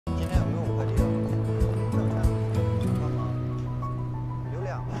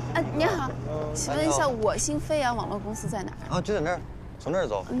你好，请问一下，我心飞扬网络公司在哪儿？啊，就在那儿，从那儿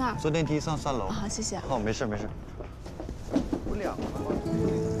走。那儿。坐电梯上3楼。好，谢谢。哦，没事没事。不凉了。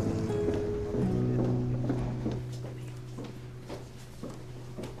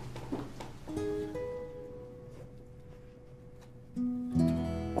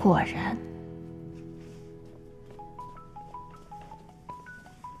果然。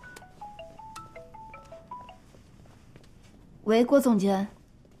喂，郭总监，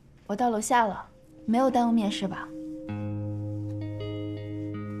我到楼下了，没有耽误面试吧？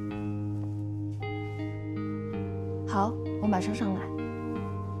好，我马上上来。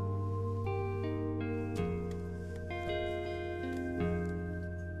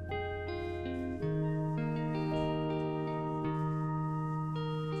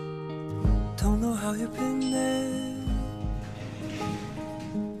Don't know how you've been there.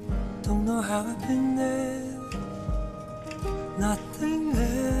 Don't know how I've been there. Nothing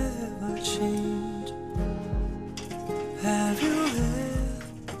ever changed. Have you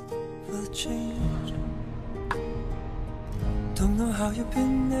ever changed? Don't know how you've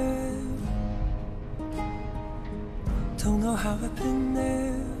been there. Don't know how I've been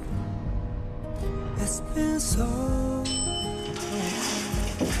there. It's been so long.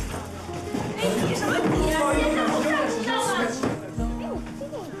 你什么你呀？现在我看知道吗？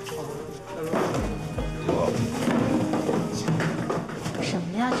什么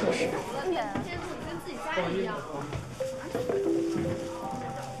呀，这是？监督跟自己家里一样。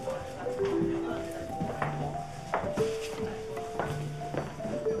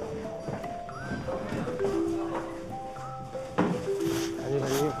赶紧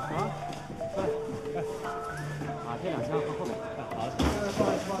衣服啊！来，这2箱和后面。好。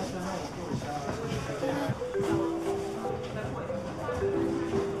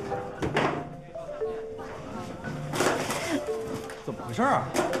怎么回事啊？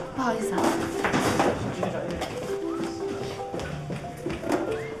不好意思啊。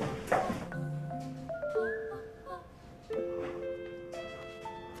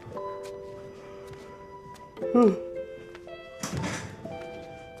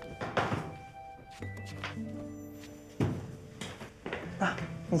那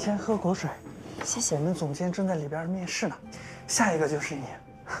你先喝口水，谢谢。我们总监正在里边面试呢，下一个就是你。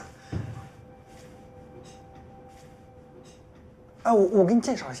哎，我给你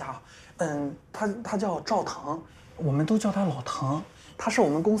介绍一下啊，他叫赵腾，我们都叫他老腾，他是我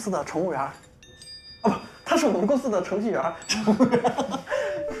们公司的乘务员。啊不，他是我们公司的程序员。乘务员。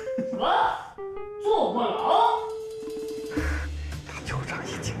什么？坐过牢？他就仗义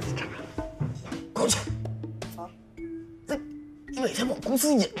经理差。滚去！啊，你每天往公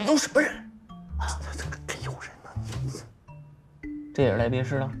司引的都什么人？这个真有人呢。这也是来面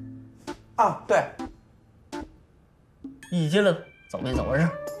试的？啊，对。一进来走没走回事？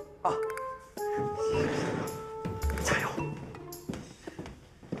啊，加油！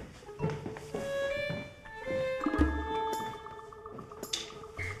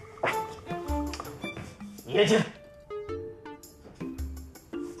你也进。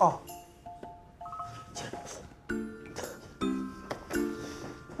哦。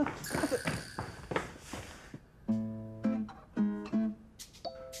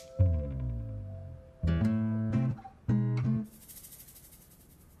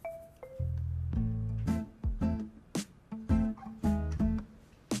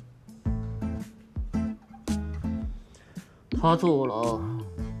他坐牢，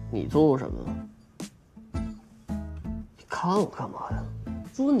你做什么？你看我干嘛呀？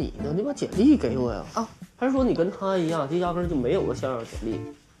说你呢，你把简历给我呀。哦，还是说你跟他一样，就压根就没有个像样简历？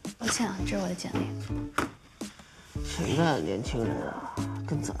抱歉啊，这是我的简历。现在的年轻人啊，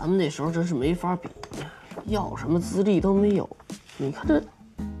跟咱们那时候真是没法比，要什么资历都没有。你看这。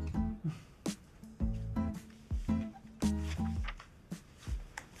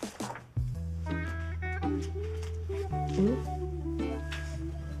嗯。